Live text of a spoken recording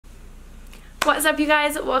What's up, you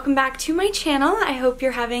guys? Welcome back to my channel. I hope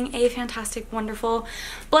you're having a fantastic, wonderful,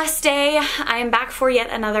 blessed day. I am back for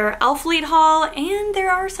yet another Alphalete haul, and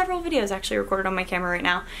there are several videos actually recorded on my camera right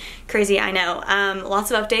now. Crazy, I know.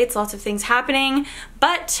 Lots of updates, lots of things happening,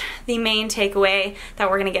 but the main takeaway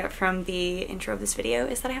that we're gonna get from the intro of this video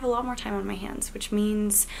is that I have a lot more time on my hands, which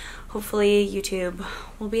means hopefully YouTube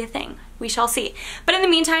will be a thing. We shall see. But in the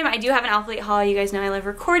meantime, I do have an Alphalete haul. You guys know I love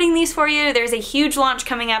recording these for you. There's a huge launch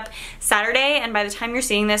coming up Saturday, and by the time you're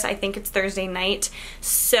seeing this, I think it's Thursday night.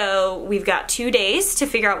 So we've got 2 days to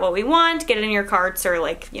figure out what we want, get it in your carts, or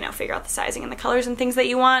like, you know, figure out the sizing and the colors and things that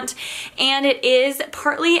you want. And it is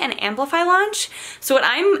partly an Amplify launch. So what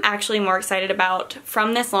I'm actually more excited about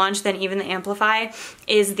from this launch than even the Amplify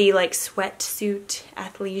is the like sweatsuit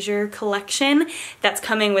athleisure collection that's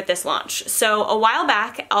coming with this launch. So a while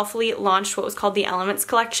back, Alphalete launched what was called the ELMTS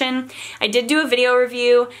collection. I did do a video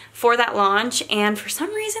review for that launch, and for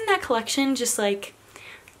some reason that collection just like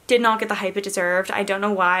did not get the hype it deserved. I don't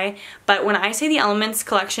know why, but when I say the ELMTS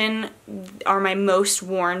collection are my most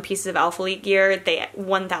worn pieces of Alphalete gear, they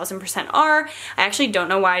 1000% are. I actually don't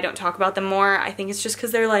know why I don't talk about them more. I think it's just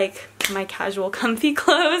because they're like my casual comfy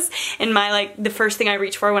clothes and my like the first thing I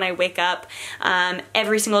reach for when I wake up.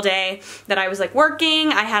 Every single day that I was like working,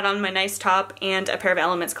 I had on my nice top and a pair of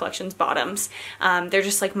ELMTS collections bottoms. They're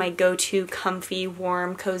just like my go-to comfy,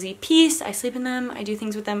 warm, cozy piece. I sleep in them, I do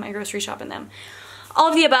things with them, I grocery shop in them. All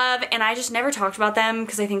of the above, and I just never talked about them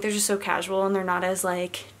because I think they're just so casual and they're not as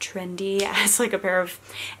like trendy as like a pair of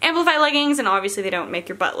Amplify leggings, and obviously they don't make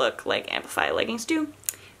your butt look like Amplify leggings do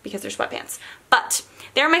because they're sweatpants. But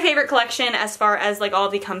they're my favorite collection as far as like all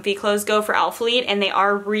the comfy clothes go for Alphalete, and they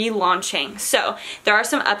are relaunching. So there are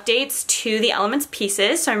some updates to the ELMTS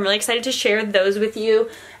pieces, so I'm really excited to share those with you.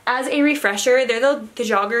 As a refresher, they're the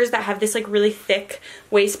joggers that have this like really thick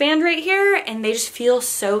waistband right here, and they just feel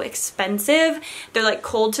so expensive. They're like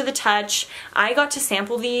cold to the touch. I got to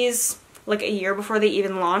sample these like a year before they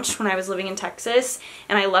even launched when I was living in Texas,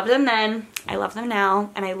 and I loved them then, I love them now,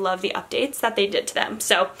 and I love the updates that they did to them.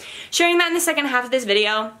 So sharing that in the second half of this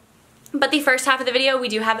video. But the first half of the video, we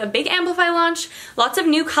do have a big Amplify launch, lots of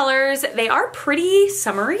new colors. They are pretty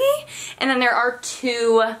summery, and then there are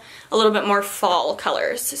two a little bit more fall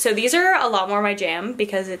colors. So these are a lot more my jam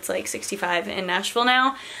because it's like 65 in Nashville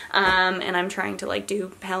now, and I'm trying to like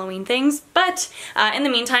do Halloween things. But in the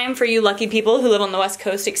meantime, for you lucky people who live on the West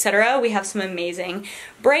Coast, etc., we have some amazing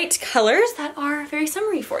bright colors that are very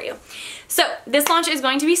summery for you. So this launch is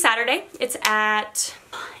going to be Saturday. It's at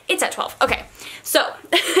 12. Okay, so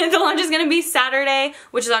the launch is going to be Saturday,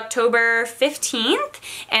 which is October 15th,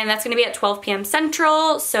 and that's going to be at 12 p.m.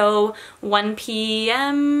 Central, so 1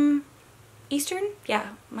 p.m. Eastern? Yeah,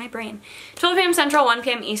 my brain. 12 p.m. Central, 1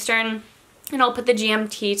 p.m. Eastern. And I'll put the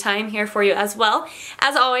GMT time here for you as well.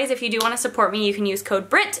 As always, if you do want to support me, you can use code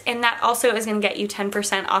Britt, and that also is going to get you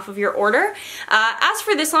 10% off of your order. As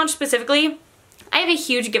for this launch specifically, I have a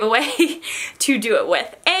huge giveaway to do it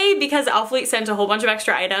with. Because Alphalete sent a whole bunch of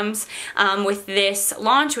extra items with this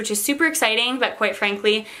launch, which is super exciting, but quite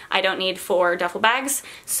frankly, I don't need 4 duffel bags.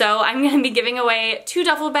 So I'm going to be giving away 2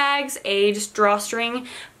 duffel bags, a just drawstring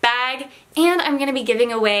bag, and I'm going to be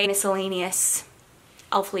giving away miscellaneous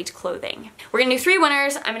Alphalete clothing. We're gonna do 3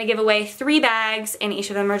 winners. I'm gonna give away 3 bags, and each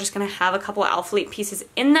of them are just gonna have a couple of Alphalete pieces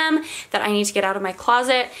in them that I need to get out of my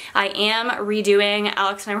closet. I am redoing,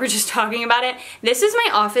 Alex and I were just talking about it. This is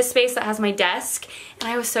my office space that has my desk, and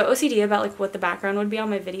I was so OCD about like what the background would be on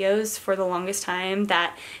my videos for the longest time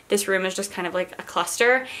that this room is just kind of like a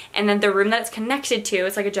cluster. And then the room that it's connected to,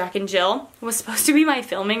 it's like a Jack and Jill, was supposed to be my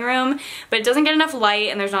filming room, but it doesn't get enough light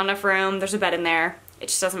and there's not enough room. There's a bed in there. It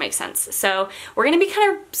just doesn't make sense. So we're gonna be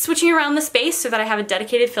kind of switching around the space so that I have a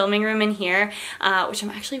dedicated filming room in here, which I'm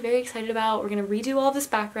actually very excited about. We're gonna redo all this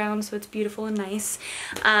background so it's beautiful and nice.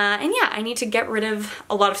 And yeah, I need to get rid of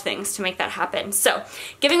a lot of things to make that happen. So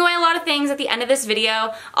giving away a lot of things at the end of this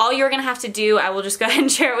video. All you're gonna have to do, I will just go ahead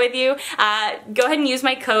and share it with you. Go ahead and use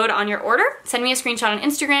my code on your order. Send me a screenshot on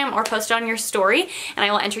Instagram or post it on your story, and I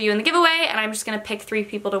will enter you in the giveaway, and I'm just gonna pick 3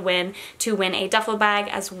 people to win a duffel bag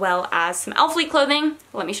as well as some Alphalete clothing.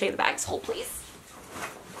 Let me show you the bags. Hold, please.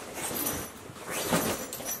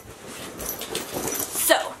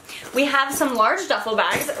 So, we have some large duffel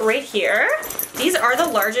bags right here. These are the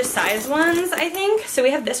largest size ones, I think. So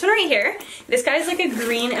we have this one right here. This guy's like a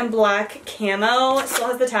green and black camo. Still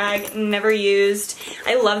has the tag, never used.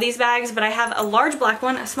 I love these bags, but I have a large black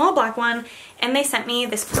one, a small black one, and they sent me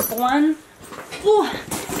this purple one. Ooh.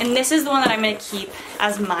 And this is the one that I'm going to keep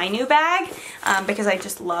as my new bag because I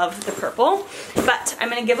just love the purple. But I'm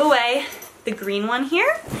going to give away the green one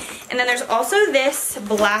here. And then there's also this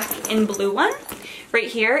black and blue one right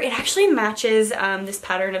here. It actually matches this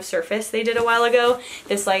pattern of surface they did a while ago.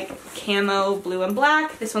 This like camo blue and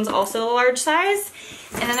black. This one's also a large size.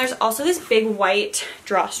 And then there's also this big white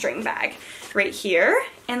drawstring bag right here.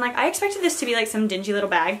 And like I expected this to be like some dingy little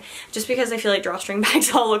bag just because I feel like drawstring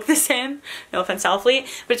bags all look the same. No offense to Alphalete,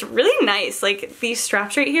 but it's really nice. Like these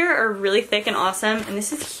straps right here are really thick and awesome, and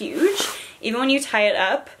this is huge. Even when you tie it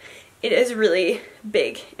up, it is really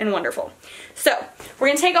big and wonderful. So we're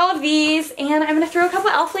gonna take all of these and I'm gonna throw a couple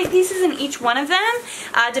Alphalete pieces in each one of them.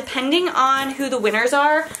 Depending on who the winners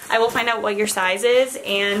are, I will find out what your size is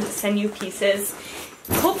and send you pieces.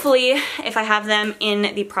 Hopefully, if I have them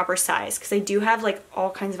in the proper size, because I do have like all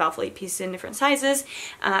kinds of Alphalete pieces in different sizes,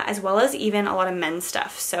 as well as even a lot of men's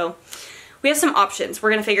stuff. So we have some options. We're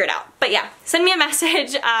gonna figure it out. But yeah, send me a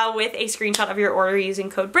message with a screenshot of your order using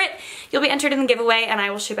code Britt. You'll be entered in the giveaway, and I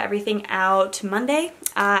will ship everything out Monday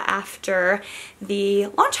after the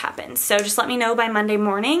launch happens. So just let me know by Monday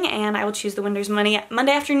morning, and I will choose the winners Monday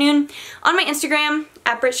afternoon on my Instagram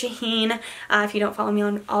at Britt Shaheen if you don't follow me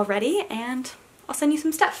on already, and I'll send you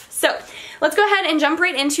some stuff. So let's go ahead and jump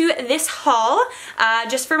right into this haul.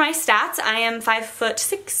 Just for my stats, I am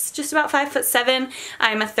 5'6", just about 5'7".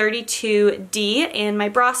 I'm a 32D in my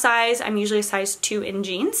bra size. I'm usually a size 2 in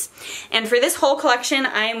jeans. And for this whole collection,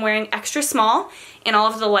 I am wearing extra small in all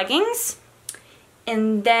of the leggings.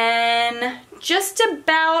 And then just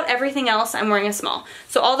about everything else I'm wearing a small.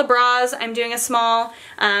 So all the bras I'm doing a small,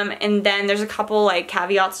 and then there's a couple like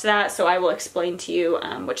caveats to that, so I will explain to you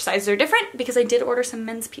which sizes are different because I did order some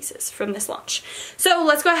men's pieces from this launch. So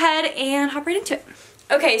let's go ahead and hop right into it.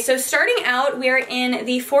 Okay, so starting out, we are in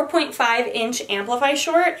the 4.5-inch Amplify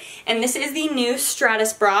short, and this is the new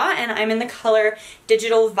Stratus bra, and I'm in the color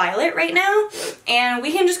Digital Violet right now. And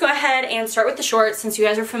we can just go ahead and start with the shorts since you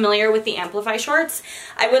guys are familiar with the Amplify shorts.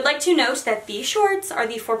 I would like to note that these shorts are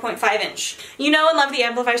the 4.5-inch. You know and love the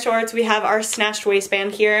Amplify shorts. We have our snatched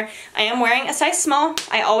waistband here. I am wearing a size small.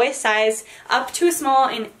 I always size up to a small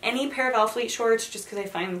in any pair of Alphalete shorts just because I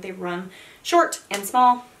find that they run short and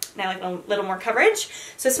small. And I like a little more coverage.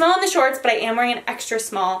 So small in the shorts, but I am wearing an extra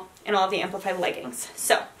small in all of the Amplify leggings.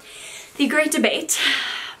 So the great debate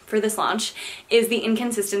for this launch is the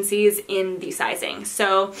inconsistencies in the sizing.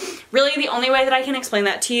 So really the only way that I can explain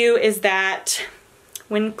that to you is that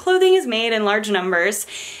when clothing is made in large numbers,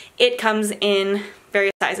 it comes in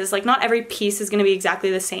various sizes. Like not every piece is gonna be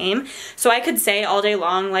exactly the same. So I could say all day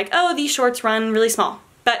long like, oh, these shorts run really small.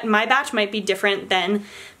 But my batch might be different than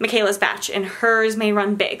Michaela's batch, and hers may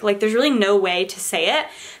run big. Like, there's really no way to say it.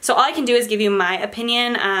 So all I can do is give you my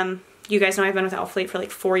opinion. You guys know I've been with Alphalete for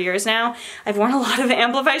like 4 years now. I've worn a lot of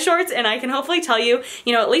Amplify shorts, and I can hopefully tell you,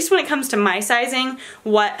 you know, at least when it comes to my sizing,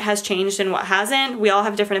 what has changed and what hasn't. We all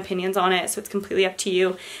have different opinions on it, so it's completely up to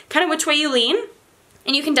you kind of which way you lean.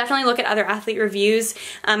 And you can definitely look at other athlete reviews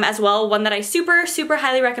as well. One that I super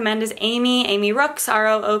highly recommend is Amy Rooks,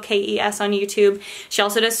 R-O-O-K-E-S on YouTube. She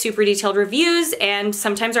also does super detailed reviews, and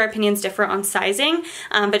sometimes our opinions differ on sizing,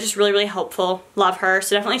 but just really helpful. Love her.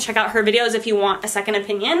 So definitely check out her videos if you want a second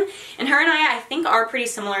opinion. And her and I think, are pretty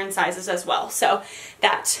similar in sizes as well. So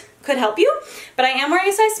that could help you. But I am wearing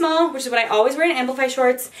a size small, which is what I always wear in Amplify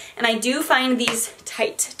shorts, and I do find these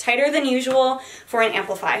tighter than usual for an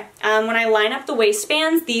Amplify. When I line up the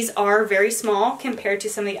waistbands, these are very small compared to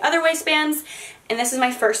some of the other waistbands, and this is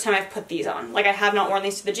my first time I've put these on. Like, I have not worn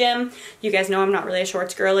these to the gym. You guys know I'm not really a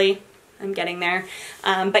shorts girly. I'm getting there.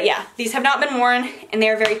 But yeah, these have not been worn, and they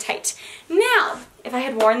are very tight. Now, if I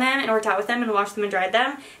had worn them and worked out with them and washed them and dried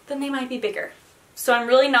them, then they might be bigger. So I'm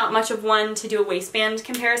really not much of one to do a waistband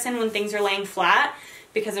comparison when things are laying flat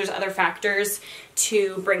because there's other factors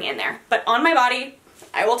to bring in there. But on my body,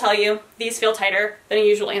 I will tell you, these feel tighter than a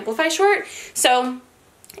usual Amplify short. So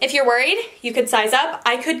if you're worried, you could size up.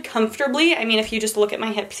 I could comfortably, I mean, if you just look at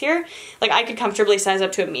my hips here, like I could comfortably size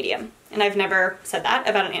up to a medium. And I've never said that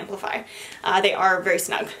about an Amplify. They are very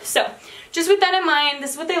snug. So just with that in mind,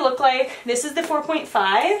 this is what they look like. This is the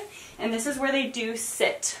 4.5. And this is where they do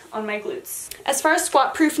sit on my glutes. As far as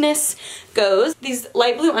squat proofness goes, these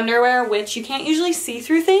light blue underwear, which you can't usually see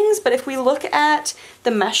through things, but if we look at the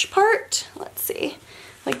mesh part, let's see,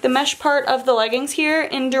 like the mesh part of the leggings here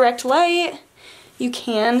in direct light, you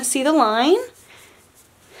can see the line.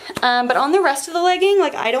 But on the rest of the legging,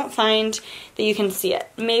 like I don't find that you can see it.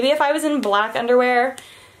 Maybe if I was in black underwear,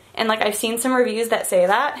 and like I've seen some reviews that say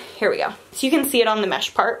that. Here we go. So you can see it on the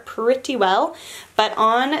mesh part pretty well, but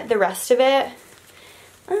on the rest of it,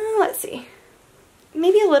 let's see,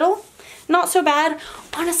 maybe a little, not so bad.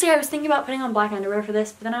 Honestly, I was thinking about putting on black underwear for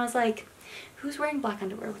this, but then I was like, who's wearing black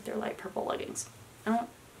underwear with their light purple leggings? I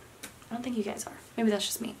I don't think you guys are. Maybe that's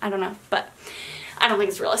just me. I don't know, but I don't think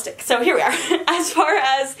it's realistic. So here we are. As far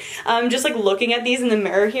as just like looking at these in the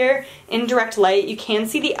mirror here, in direct light, you can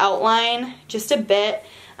see the outline just a bit.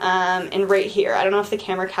 And right here, I don't know if the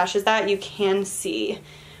camera catches that, you can see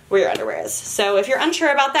where your underwear is. So if you're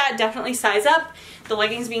unsure about that, definitely size up. The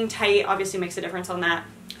leggings being tight obviously makes a difference on that.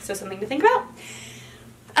 So something to think about.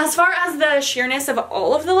 As far as the sheerness of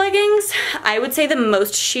all of the leggings, I would say the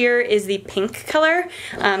most sheer is the pink color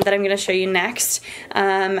that I'm going to show you next.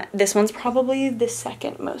 This one's probably the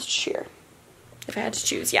second most sheer, if I had to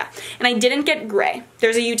choose, yeah. And I didn't get gray.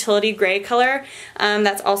 There's a utility gray color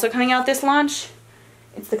that's also coming out this launch.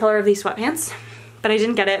 It's the color of these sweatpants, but I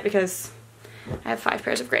didn't get it because I have 5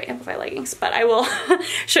 pairs of gray Amplify leggings, but I will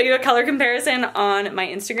show you a color comparison on my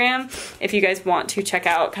Instagram if you guys want to check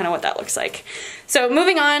out kind of what that looks like. So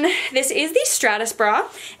moving on, this is the Stratus bra,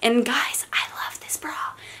 and guys, I love this bra.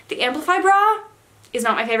 The Amplify bra is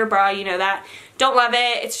not my favorite bra, you know that. Don't love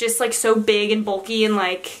it. It's just like so big and bulky and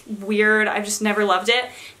like weird. I've just never loved it.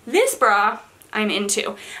 This bra, I'm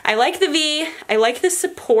into. I like the V, I like the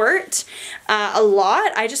support a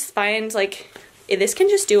lot. I just find like this can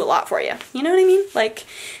just do a lot for you. You know what I mean? Like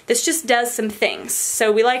this just does some things.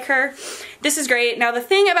 So we like her. This is great. Now the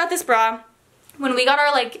thing about this bra, when we got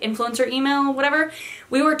our like influencer email, whatever,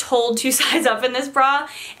 we were told to size up in this bra,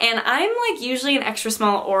 and I'm like usually an extra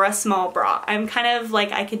small or a small bra. I'm kind of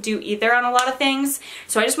like, I could do either on a lot of things.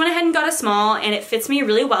 So I just went ahead and got a small, and it fits me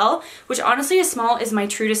really well, which honestly a small is my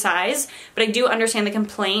true to size, but I do understand the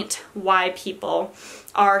complaint why people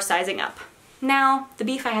are sizing up. Now, the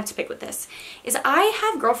beef I have to pick with this is I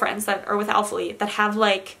have girlfriends that are with Alphalete that have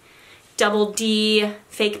like double D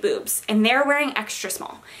fake boobs, and they're wearing extra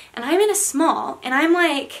small. And I'm in a small, and I'm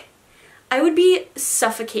like, I would be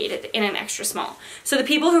suffocated in an extra small. So the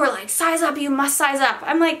people who are like, size up, you must size up.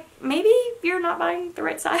 I'm like, maybe you're not buying the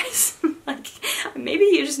right size. Like, maybe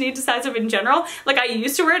you just need to size up in general. Like, I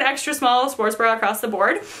used to wear an extra small sports bra across the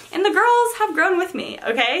board, and the girls have grown with me,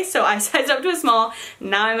 okay? So I sized up to a small,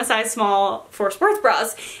 now I'm a size small for sports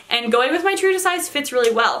bras, and going with my true to size fits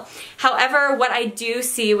really well. However, what I do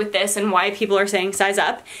see with this and why people are saying size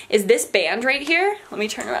up is this band right here. Let me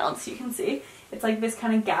turn around so you can see. It's like this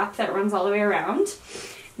kind of gap that runs all the way around.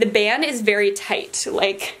 The band is very tight.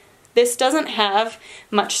 Like, this doesn't have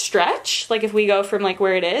much stretch. Like, if we go from like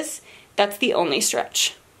where it is, that's the only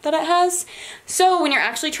stretch that it has. So when you're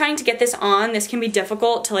actually trying to get this on, this can be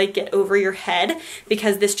difficult to like get over your head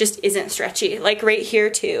because this just isn't stretchy. Like right here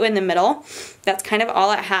too, in the middle, that's kind of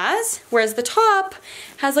all it has. Whereas the top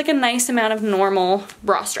has like a nice amount of normal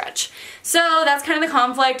bra stretch. So that's kind of the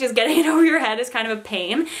conflict, is getting it over your head is kind of a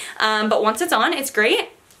pain. But once it's on, it's great.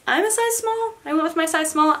 I'm a size small. I went with my size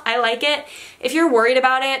small. I like it. If you're worried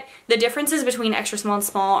about it, the differences between extra small and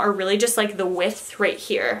small are really just like the width right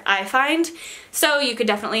here, I find. So you could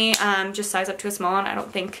definitely just size up to a small, and I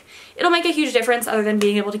don't think it'll make a huge difference other than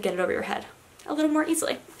being able to get it over your head a little more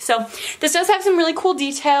easily. So this does have some really cool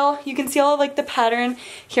detail. You can see all of like the pattern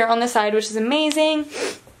here on the side, which is amazing,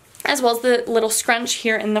 as well as the little scrunch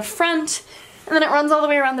here in the front. And then it runs all the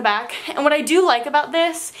way around the back. And what I do like about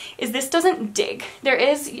this is this doesn't dig. There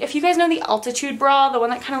is, if you guys know the Altitude bra, the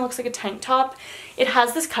one that kind of looks like a tank top, it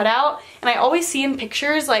has this cutout. And I always see in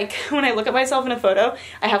pictures, like when I look at myself in a photo,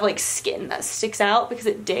 I have like skin that sticks out because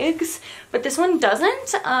it digs. But this one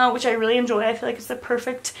doesn't, which I really enjoy. I feel like it's the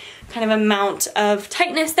perfect kind of amount of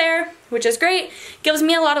tightness there, which is great. Gives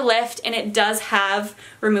me a lot of lift, and it does have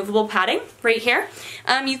removable padding right here.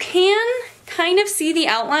 You can kind of see the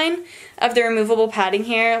outline of the removable padding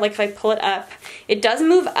here. Like if I pull it up, it does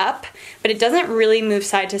move up, but it doesn't really move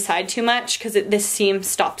side to side too much because this seam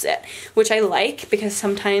stops it, which I like because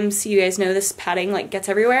sometimes, you guys know, this padding like gets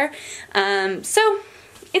everywhere. So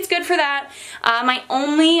it's good for that. My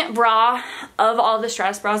only bra of all the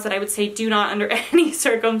Stratus bras that I would say do not under any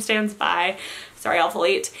circumstance buy, sorry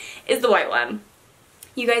Alphalete, is the white one.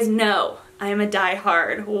 You guys know I am a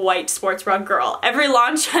die-hard white sports bra girl. Every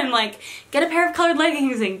launch I'm like, get a pair of colored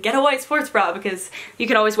leggings and get a white sports bra because you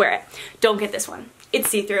can always wear it. Don't get this one. It's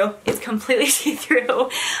see-through. It's completely see-through.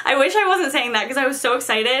 I wish I wasn't saying that because I was so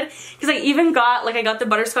excited, because I even got, like, I got the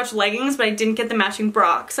butterscotch leggings, but I didn't get the matching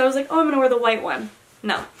bra. So I was like, oh, I'm gonna wear the white one.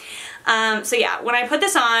 No. So yeah, when I put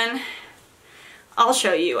this on, I'll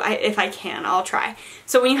show you, if I can, I'll try.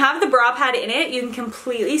 So when you have the bra pad in it, you can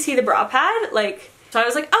completely see the bra pad, like, so I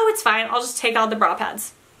was like, oh, it's fine, I'll just take out the bra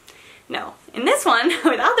pads. No, in this one,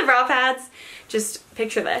 without the bra pads, just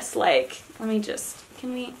picture this, like, let me just,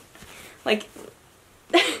 can we, like,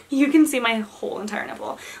 you can see my whole entire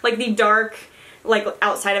nipple. Like the dark, like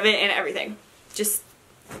outside of it and everything. Just,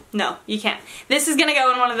 no, you can't. This is gonna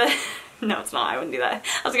go in one of the No, it's not. I wouldn't do that.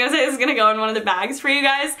 I was gonna say this is gonna go in one of the bags for you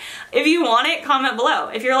guys. If you want it, comment below.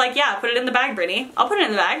 If you're like, yeah, put it in the bag, Brittany, I'll put it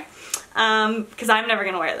in the bag. Because I'm never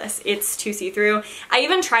gonna wear this. It's too see-through. I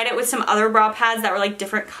even tried it with some other bra pads that were like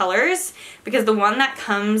different colors, because the one that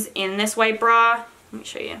comes in this white bra, let me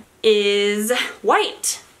show you, is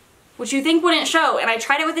white, which you think wouldn't show. And I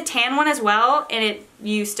tried it with the tan one as well, and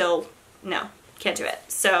you still, no, can't do it.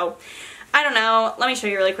 So, I don't know. Let me show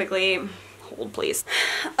you really quickly. Hold, please.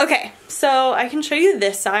 Okay, so I can show you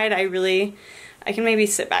this side. I can maybe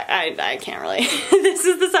sit back. I can't really. This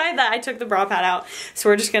is the side that I took the bra pad out, so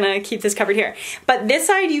we're just gonna keep this covered here. But this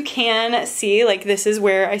side you can see, like, this is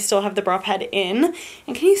where I still have the bra pad in.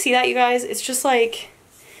 And can you see that, you guys? It's just like,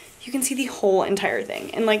 you can see the whole entire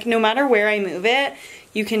thing. And like, no matter where I move it,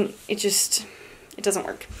 you can, it doesn't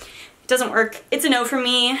work. It doesn't work. It's a no for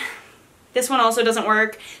me. This one also doesn't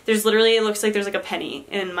work. There's literally, it looks like there's like a penny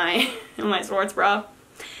in my sports bra.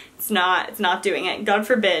 It's not doing it. God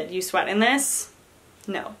forbid you sweat in this.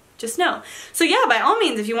 No, just no. So yeah, by all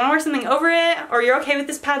means, if you want to wear something over it, or you're okay with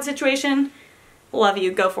this pad situation, love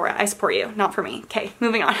you, go for it. I support you, not for me. Okay,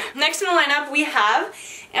 moving on. Next in the lineup, we have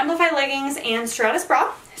Amplify leggings and stratus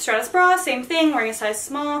bra. Stratus bra, same thing, wearing a size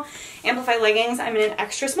small. Amplify leggings, I'm in an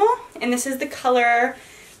extra small, and this is the color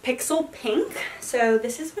Pixel Pink. So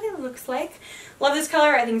this is what it looks like. Love this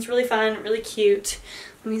color. I think it's really fun, really cute.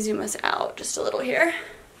 Let me zoom us out just a little here.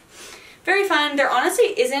 Very fun. There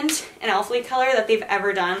honestly isn't an Alphalete color that they've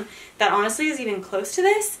ever done that honestly is even close to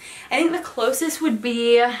this. I think the closest would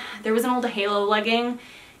be, there was an old Halo legging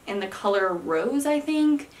in the color Rose, I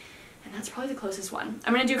think. And that's probably the closest one.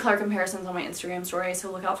 I'm going to do color comparisons on my Instagram story,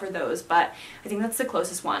 so look out for those, but I think that's the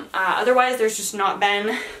closest one. Otherwise, there's just not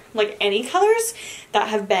been like any colors that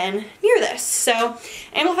have been near this. So,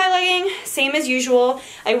 Amplify legging, same as usual.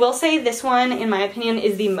 I will say this one, in my opinion,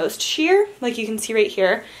 is the most sheer. Like you can see right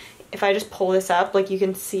here, if I just pull this up, like you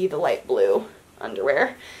can see the light blue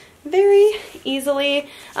underwear very easily,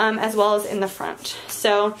 as well as in the front.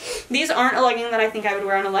 So these aren't a legging that I think I would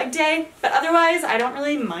wear on a leg day, but otherwise I don't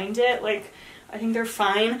really mind it. Like, I think they're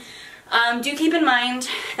fine. Do keep in mind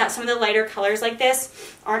that some of the lighter colors like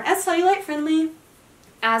this aren't as cellulite friendly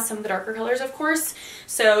as some of the darker colors, of course,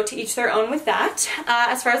 so to each their own with that.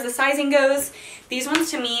 As far as the sizing goes, these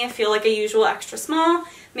ones to me feel like a usual extra small,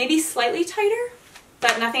 maybe slightly tighter,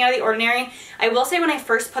 but nothing out of the ordinary. I will say when I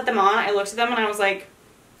first put them on, I looked at them and I was like,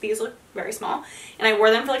 these look very small, and I wore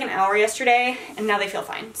them for like an hour yesterday and now they feel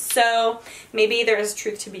fine. So maybe there is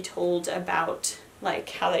truth to be told about like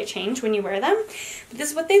how they change when you wear them, but this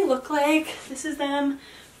is what they look like. This is them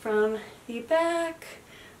from the back.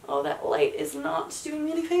 Oh, that light is not doing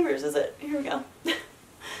me any favors, is it? Here we go.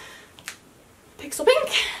 Pixel Pink.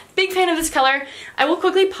 Big fan of this color. I will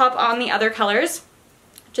quickly pop on the other colors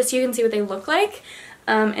just so you can see what they look like,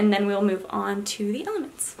 and then we'll move on to the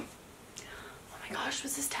elements. Gosh,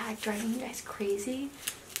 was this tag driving you guys crazy?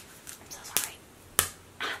 I'm so sorry.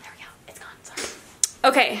 There we go. It's gone. Sorry.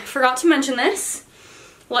 Okay, forgot to mention this.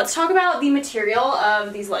 Let's talk about the material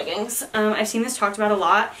of these leggings. I've seen this talked about a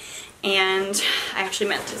lot, and I actually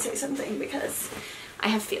meant to say something because I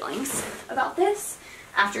have feelings about this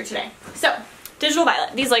after today. So, Digital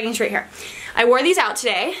Violet, these leggings right here. I wore these out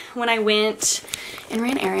today when I went and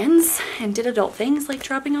ran errands and did adult things like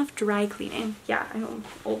dropping off dry cleaning. Yeah, I'm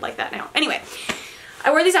old like that now. Anyway, I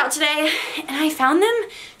wore these out today and I found them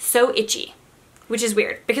so itchy, which is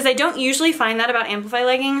weird because I don't usually find that about Amplify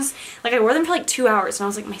leggings. Like, I wore them for like 2 hours and I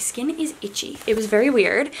was like, my skin is itchy. It was very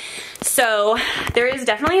weird. So there is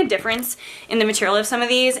definitely a difference in the material of some of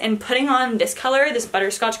these, and putting on this color, this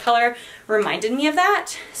butterscotch color, reminded me of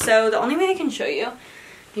that. So the only way I can show you,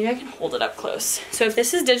 maybe I can hold it up close. So if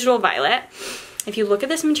this is Digital Violet, if you look at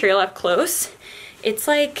this material up close, it's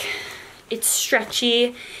like, it's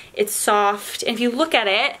stretchy, it's soft, and if you look at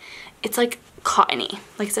it, it's like cottony,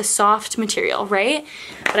 like it's a soft material, right?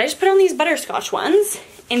 But I just put on these butterscotch ones,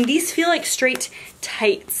 and these feel like straight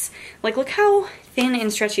tights. Like, look how thin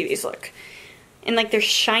and stretchy these look. And like, they're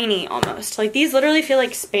shiny almost. Like, these literally feel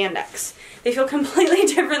like spandex. They feel completely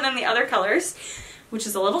different than the other colors, which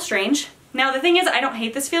is a little strange. Now, the thing is, I don't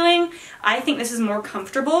hate this feeling. I think this is more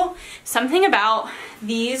comfortable. Something about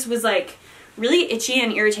these was like really itchy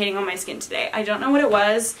and irritating on my skin today. I don't know what it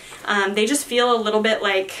was. They just feel a little bit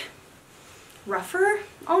like rougher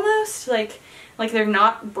almost, like they're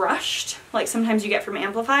not brushed like sometimes you get from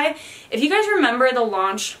Amplify. If you guys remember the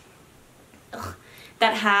launch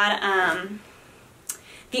that had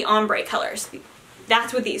the ombre colors,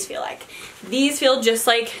 That's what these feel like. These feel just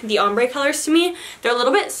like the ombre colors to me. They're a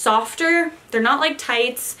little bit softer. They're not like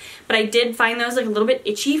tights, but I did find those like a little bit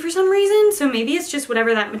itchy for some reason, so maybe it's just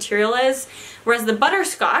whatever that material is. Whereas the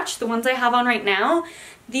butterscotch, the ones I have on right now,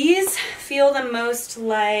 these feel the most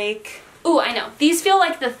like... Ooh, I know. These feel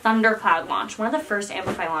like the Thundercloud launch, one of the first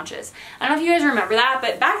Amplify launches. I don't know if you guys remember that,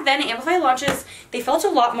 but back then, Amplify launches, they felt a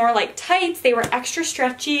lot more like tights. They were extra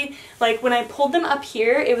stretchy. Like when I pulled them up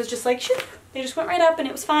here, it was just like, shoop, they just went right up and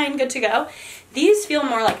it was fine, good to go. These feel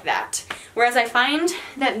more like that. Whereas I find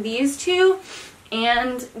that these two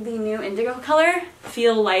and the new indigo color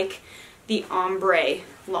feel like the ombre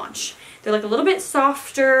launch. They're like a little bit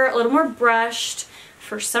softer, a little more brushed.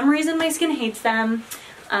 For some reason, my skin hates them.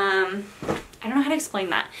 I don't know how to explain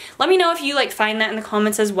that. Let me know if you like find that in the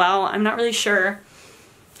comments as well. I'm not really sure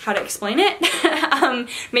how to explain it.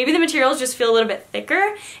 Maybe the materials just feel a little bit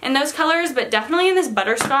thicker in those colors, but definitely in this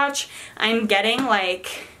butterscotch, I'm getting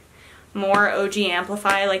like more OG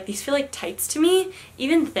Amplify. Like these feel like tights to me,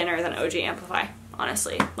 even thinner than OG Amplify,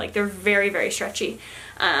 honestly. Like they're very, very stretchy.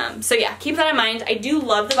 So yeah, keep that in mind. I do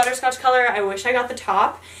love the butterscotch color. I wish I got the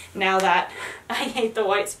top now that I hate the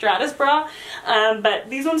white stratus bra. But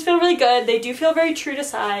these ones feel really good. They do feel very true to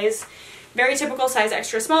size. Very typical size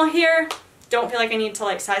extra small here. Don't feel like I need to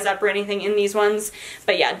like size up or anything in these ones.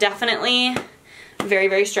 But yeah, definitely very,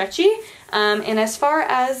 very stretchy. And as far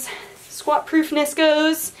as squat proofness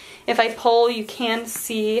goes, if I pull, you can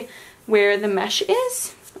see where the mesh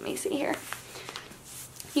is. Let me see here.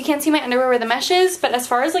 You can't see my underwear where the mesh is, but as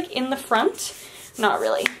far as like in the front, not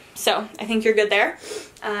really. So I think you're good there.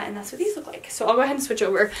 And that's what these look like. So I'll go ahead and switch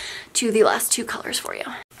over to the last two colors for you.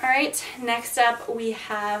 All right, next up we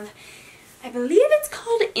have, I believe it's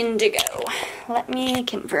called indigo. Let me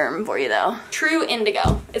confirm for you though. True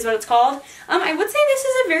indigo is what it's called. I would say this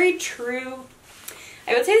is a very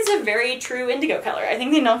true indigo color. I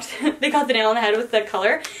think they got the nail on the head with the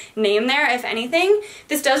color name there, if anything.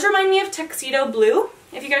 This does remind me of tuxedo blue,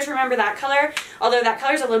 if you guys remember that color, although that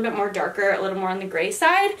color is a little bit more darker, a little more on the gray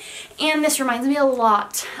side. And this reminds me a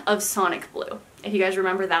lot of Sonic Blue. If you guys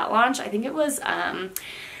remember that launch, I think it was, that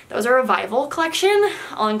was a revival collection.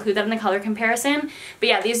 I'll include that in the color comparison. But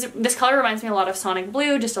yeah, this color reminds me a lot of Sonic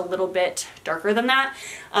Blue, just a little bit darker than that.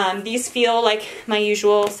 These feel like my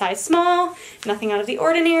usual size small, nothing out of the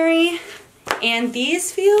ordinary. And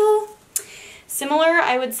these feel similar,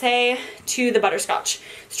 I would say, to the butterscotch.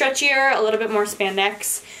 Stretchier, a little bit more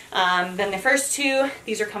spandex than the first two.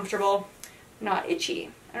 These are comfortable, not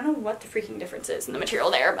itchy. I don't know what the freaking difference is in the material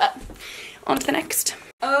there, but on to the next.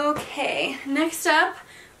 Okay, next up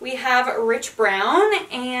we have Rich Brown,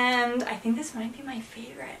 and I think this might be my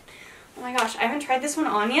favorite. Oh my gosh, I haven't tried this one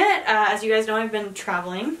on yet. As you guys know, I've been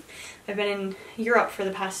traveling. I've been in Europe for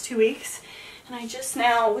the past 2 weeks, and I just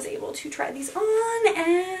now was able to try these on,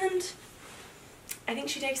 and I think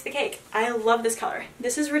she takes the cake. I love this color.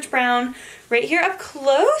 This is Rich Brown right here up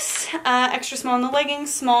close. Extra small in the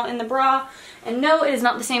leggings, small in the bra. And no, it is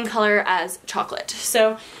not the same color as chocolate.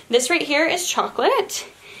 So this right here is chocolate.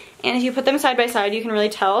 And if you put them side by side, you can really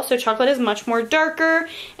tell. So chocolate is much more darker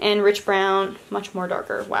and Rich Brown, much more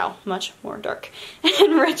darker. Wow, much more dark.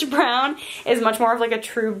 And Rich Brown is much more of like a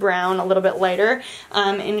true brown, a little bit lighter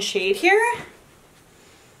in shade here.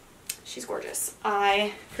 She's gorgeous.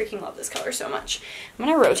 I freaking love this color so much. I'm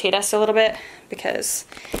gonna rotate us a little bit because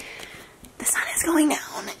the sun is going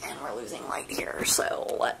down and we're losing light here.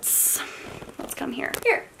 So let's come here.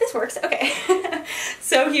 Here, this works, okay.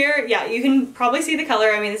 So here, yeah, you can probably see the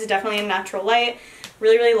color. I mean, this is definitely a natural light.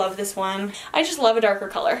 Really, really love this one. I just love a darker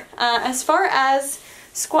color. As far as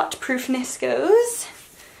squat proofness goes,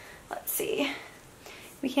 let's see.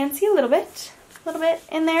 We can see a little bit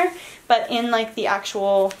in there, but in like the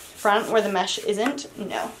actual front where the mesh isn't,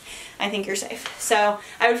 no, I think you're safe. So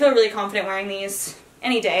I would feel really confident wearing these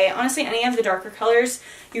any day. Honestly, any of the darker colors,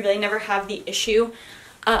 you really never have the issue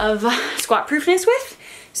of squat proofness with.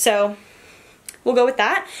 So we'll go with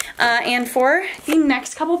that. And for the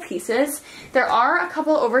next couple pieces, there are a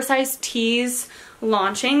couple oversized tees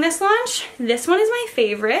launching this launch. This one is my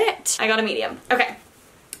favorite. I got a medium. Okay.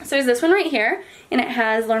 So there's this one right here, and it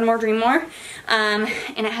has Learn More, Dream More, and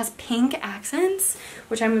it has pink accents,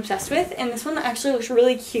 which I'm obsessed with, and this one actually looks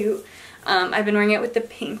really cute. I've been wearing it with the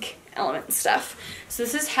pink element stuff. So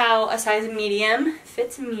this is how a size medium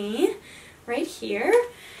fits me right here.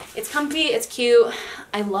 It's comfy, it's cute,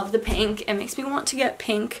 I love the pink. It makes me want to get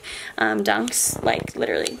pink dunks, like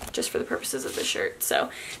literally just for the purposes of the shirt. So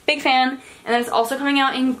big fan. And then it's also coming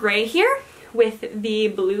out in gray here with the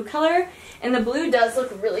blue color. And the blue does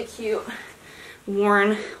look really cute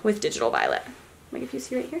worn with digital violet. Like if you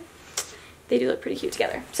see right here, they do look pretty cute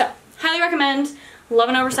together. So highly recommend. Love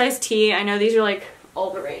an oversized tee. I know these are like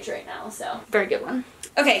all the rage right now, so very good one.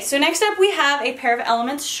 Okay, so next up we have a pair of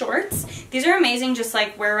ELMTS shorts. These are amazing, just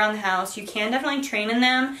like wear around the house. You can definitely train in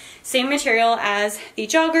them. Same material as the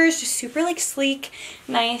joggers, just super like sleek,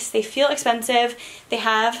 nice. They feel expensive. They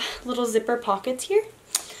have little zipper pockets here,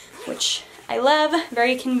 which I love.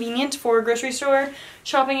 Very convenient for grocery store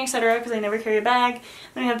shopping, etc. because I never carry a bag.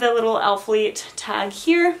 Then we have the little Alphalete tag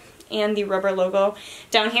here and the rubber logo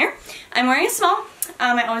down here. I'm wearing a small.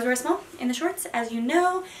 I always wear a small in the shorts, as you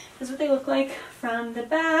know. This is what they look like from the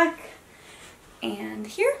back and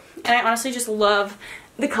here. And I honestly just love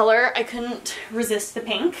the color. I couldn't resist the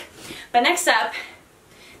pink. But next up,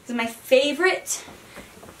 this is my favorite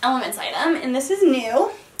ELMTS item, and this is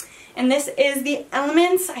new. And this is the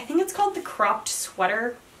ELMTS, I think it's called the cropped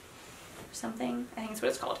sweater or something. I think that's what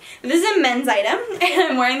it's called. But this is a men's item, and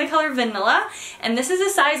I'm wearing the color vanilla, and this is a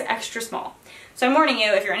size extra small. So I'm warning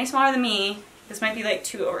you, if you're any smaller than me, this might be like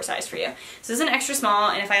too oversized for you. So this is an extra small,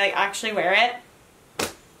 and if I like actually wear it,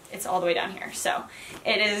 it's all the way down here. So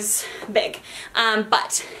it is big.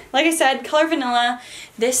 But like I said, color vanilla,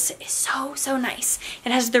 this is so, so nice.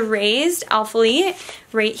 It has the raised Alphalete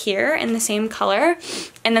right here in the same color.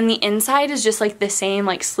 And then the inside is just like the same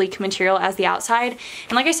like sleek material as the outside.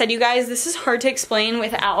 And like I said, you guys, this is hard to explain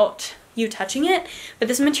without you touching it, but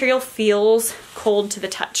this material feels cold to the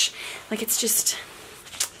touch. Like it's just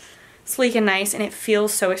sleek and nice, and it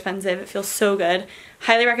feels so expensive. It feels so good.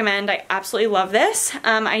 Highly recommend. I absolutely love this.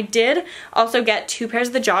 I did also get 2 pairs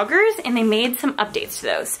of the joggers, and they made some updates to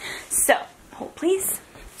those. So, hold please.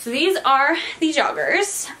 So these are the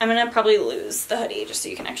joggers. I'm gonna probably lose the hoodie just so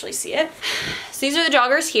you can actually see it. So these are the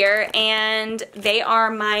joggers here, and they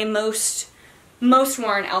are my most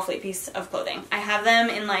worn Alphalete piece of clothing. I have them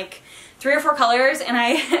in like 3 or 4 colors, and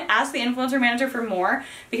I asked the influencer manager for more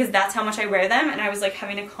because that's how much I wear them, and I was like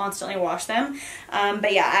having to constantly wash them.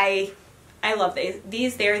 But yeah, I love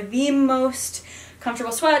these. They're the most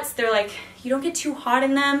comfortable sweats. They're like, you don't get too hot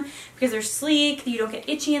in them because they're sleek. You don't get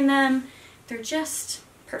itchy in them. They're just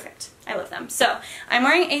perfect. I love them. So I'm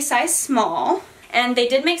wearing a size small. And they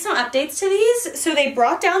did make some updates to these. So they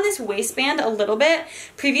brought down this waistband a little bit.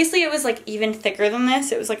 Previously it was like even thicker than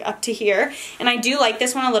this. It was like up to here. And I do like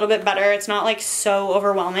this one a little bit better. It's not like so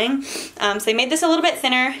overwhelming. So they made this a little bit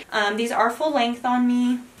thinner. These are full length on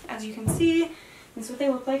me, as you can see. This is what they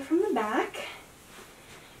look like from the back.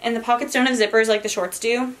 And the pockets don't have zippers like the shorts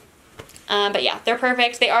do. But yeah, they're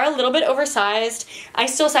perfect. They are a little bit oversized. I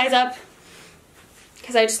still size up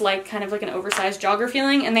because I just like kind of like an oversized jogger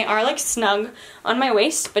feeling, and they are like snug on my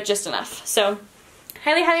waist, but just enough. So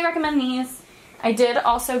highly, highly recommend these. I did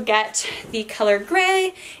also get the color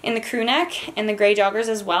gray in the crew neck and the gray joggers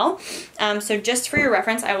as well. So just for your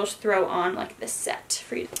reference, I will throw on like this set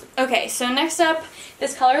for you. Okay, so next up,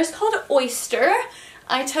 this color is called Oyster.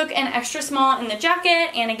 I took an extra small in the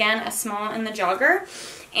jacket and again a small in the jogger,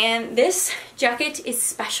 and this jacket is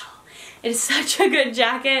special. It is such a good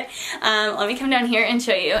jacket. Let me come down here and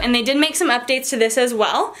show you. And they did make some updates to this as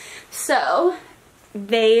well. So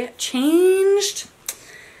they changed,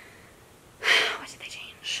 what did they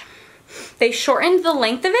change? They shortened the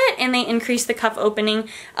length of it and they increased the cuff opening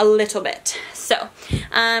a little bit. So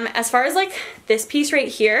as far as like this piece right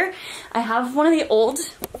here, I have one of the old,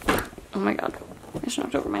 oh my god, I just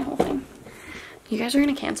knocked over my whole thing. You guys are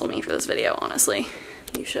gonna cancel me for this video, honestly.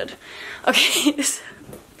 You should. Okay.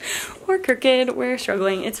 We're crooked, we're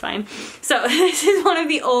struggling, it's fine. So this is one of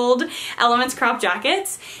the old ELMTS crop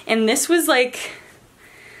jackets, and this was like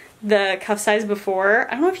the cuff size before.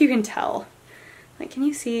 I don't know if you can tell. Like, can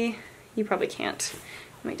you see? You probably can't.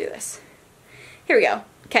 Let me do this. Here we go.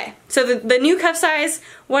 Okay, so the new cuff size,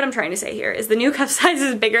 what I'm trying to say here is the new cuff size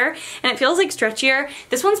is bigger and it feels like stretchier.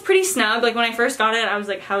 This one's pretty snug. Like when I first got it, I was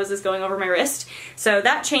like, how is this going over my wrist? So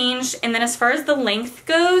that changed. And then as far as the length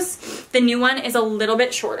goes, the new one is a little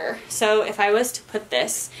bit shorter. So if I was to put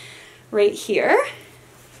this right here,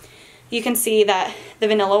 you can see that the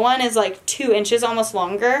vanilla one is like 2 inches almost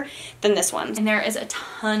longer than this one. And there is a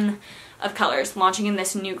ton of colors launching in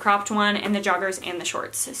this new cropped one, and the joggers and the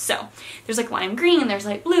shorts. So there's like lime green, there's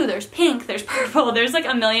like blue, there's pink, there's purple, there's like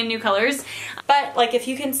a million new colors. But like if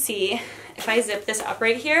you can see, if I zip this up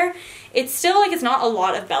right here, it's still like it's not a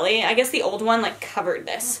lot of belly. I guess the old one like covered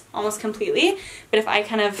this almost completely, but if I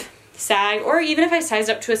kind of sag, or even if I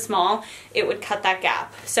sized up to a small, it would cut that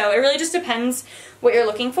gap. So it really just depends what you're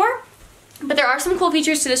looking for. But there are some cool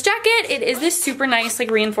features to this jacket. It is this super nice like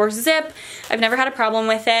reinforced zip. I've never had a problem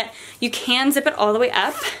with it. You can zip it all the way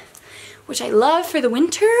up, which I love for the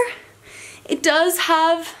winter. It does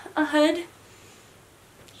have a hood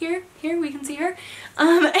here we can see her.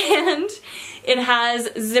 And it has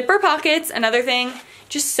zipper pockets, another thing,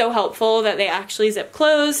 just so helpful that they actually zip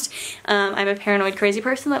closed. I'm a paranoid crazy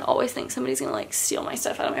person that always thinks somebody's gonna like steal my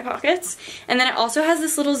stuff out of my pockets. And then it also has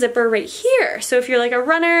this little zipper right here. So if you're like a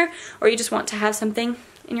runner or you just want to have something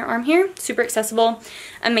in your arm here, super accessible.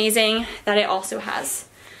 Amazing that it also has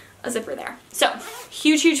a zipper there. So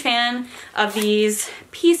huge fan of these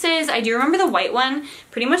pieces. I do remember the white one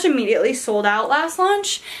pretty much immediately sold out last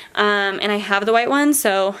launch, and I have the white one,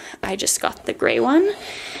 so I just got the gray one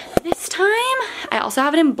this time. I also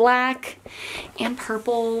have it in black and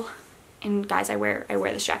purple, and guys, I wear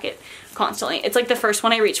this jacket constantly. It's like the first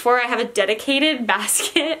one I reach for. I have a dedicated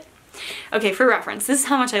basket. Okay, for reference, this is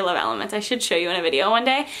how much I love ELMTS. I should show you in a video one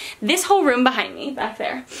day. This whole room behind me, back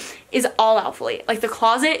there, is all Alphalete. Like the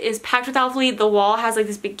closet is packed with Alphalete. The wall has like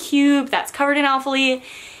this big cube that's covered in Alphalete.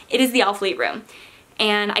 It is the Alphalete room.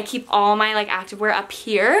 And I keep all my like activewear up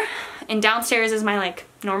here. And downstairs is my like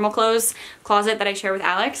normal clothes closet that I share with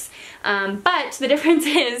Alex. But the difference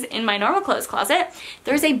is in my normal clothes closet,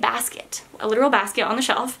 there's a basket, a literal basket on the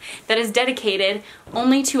shelf that is dedicated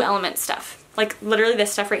only to ELMTS stuff. Like literally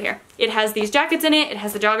this stuff right here. It has these jackets in it, it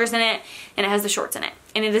has the joggers in it, and it has the shorts in it.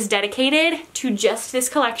 And it is dedicated to just this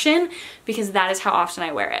collection because that is how often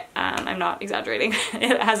I wear it. I'm not exaggerating.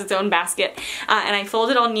 It has its own basket. And I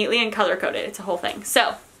fold it all neatly and color coded. It's a whole thing.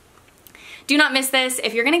 So do not miss this.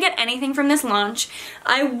 If you're gonna get anything from this launch,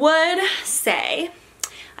 I would say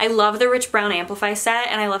I love the rich brown amplify set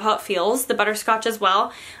and I love how it feels. The butterscotch as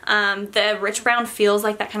well. The rich brown feels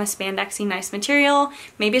like that kind of spandexy nice material.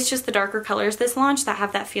 Maybe it's just the darker colors this launch that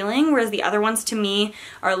have that feeling, whereas the other ones to me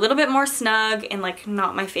are a little bit more snug and like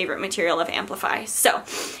not my favorite material of amplify. So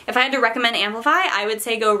if I had to recommend amplify, I would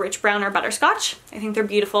say go rich brown or butterscotch. I think they're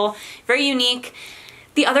beautiful, very unique.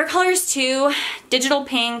 The other colors too, digital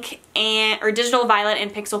pink or digital violet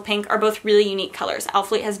and pixel pink are both really unique colors.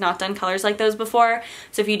 Alphalete has not done colors like those before,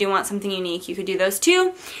 so if you do want something unique, you could do those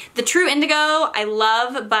too. The true indigo I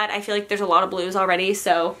love, but I feel like there's a lot of blues already,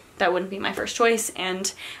 so that wouldn't be my first choice,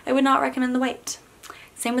 and I would not recommend the white.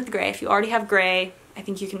 Same with the gray. If you already have gray, I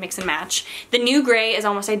think you can mix and match. The new gray is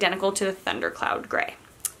almost identical to the Thundercloud gray.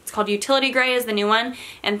 It's called Utility Gray is the new one,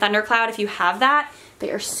 and Thundercloud, if you have that, they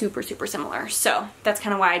are super similar. So that's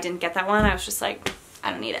kind of why I didn't get that one. I was just like, I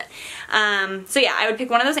don't need it. So yeah, I would pick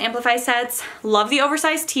one of those amplify sets. Love the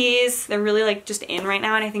oversized tees. They're really like just in right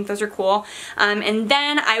now and I think those are cool. And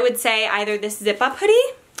then I would say either this zip up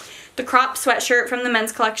hoodie, the crop sweatshirt from the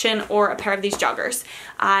men's collection, or a pair of these joggers.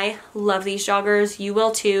 I love these joggers. You will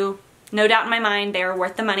too. No doubt in my mind, they are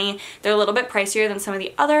worth the money. They're a little bit pricier than some of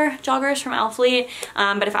the other joggers from Alphalete,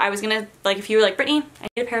 but if I was gonna, like if you were like, Brittany, I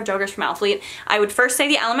need a pair of joggers from Alphalete, I would first say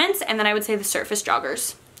the ELMTS, and then I would say the Surface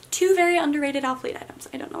joggers. Two very underrated Alphalete items,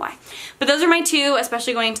 I don't know why. But those are my two,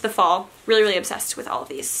 especially going into the fall. Really obsessed with all of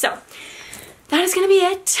these. So that is gonna be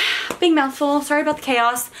it. Big mouthful, sorry about the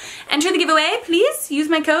chaos. Enter the giveaway, please. Use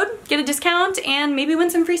my code, get a discount, and maybe win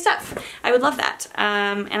some free stuff. I would love that.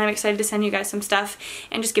 And I'm excited to send you guys some stuff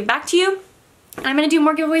and just give back to you. And I'm gonna do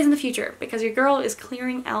more giveaways in the future because your girl is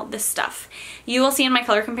clearing out this stuff. You will see in my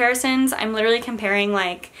color comparisons, I'm literally comparing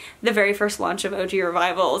like the very first launch of OG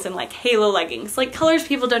Revivals and like Halo leggings, like colors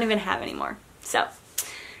people don't even have anymore. So,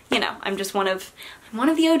 you know, I'm just one of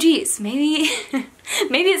the OGs. Maybe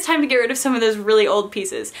it's time to get rid of some of those really old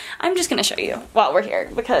pieces. I'm just gonna show you while we're here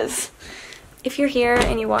because if you're here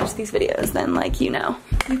and you watch these videos, then like you know.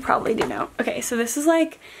 You probably do know. Okay, so this is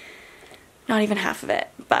like not even half of it,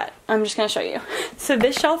 but I'm just gonna show you. So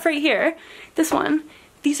this shelf right here, this one,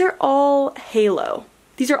 these are all Halo.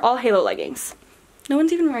 These are all Halo leggings. No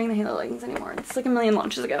one's even wearing the Halo leggings anymore. It's like a million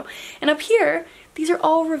launches ago. And up here, these are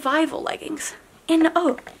all Revival leggings. And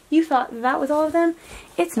oh, you thought that was all of them?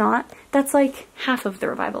 It's not. That's like half of the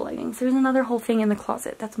Revival leggings. There's another whole thing in the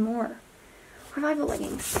closet that's more Revival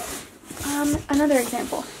leggings. Another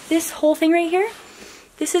example. This whole thing right here,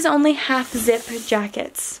 this is only half zip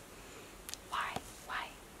jackets.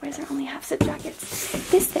 Why is there only half zip jackets?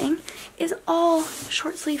 This thing is all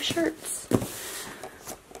short sleeve shirts.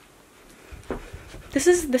 This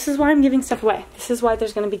is why I'm giving stuff away. This is why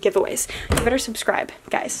there's gonna be giveaways. You better subscribe,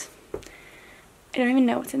 guys. I don't even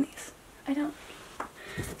know what's in these. I don't.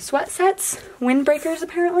 Sweat sets, windbreakers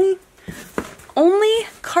apparently. Only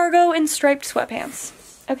cargo and striped sweatpants.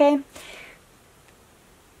 Okay?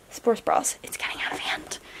 Sports bras. It's getting out of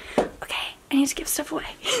hand. Okay, I need to give stuff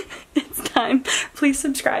away. It's time. Please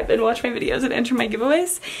subscribe and watch my videos and enter my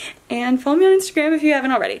giveaways. And follow me on Instagram if you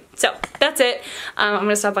haven't already. So, that's it. it. I'm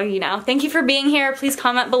gonna stop bugging you now. Thank you for being here. Please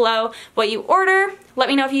comment below what you order. Let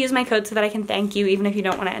me know if you use my code so that I can thank you, even if you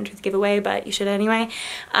don't want to enter the giveaway, but you should anyway.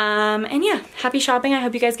 And yeah, happy shopping. I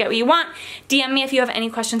hope you guys get what you want. DM me if you have any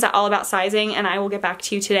questions at all about sizing, and I will get back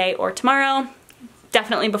to you today or tomorrow,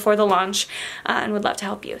 definitely before the launch, and would love to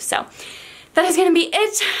help you. So that is gonna be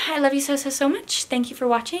it. I love you so, so, so much. Thank you for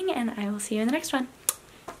watching, and I will see you in the next one.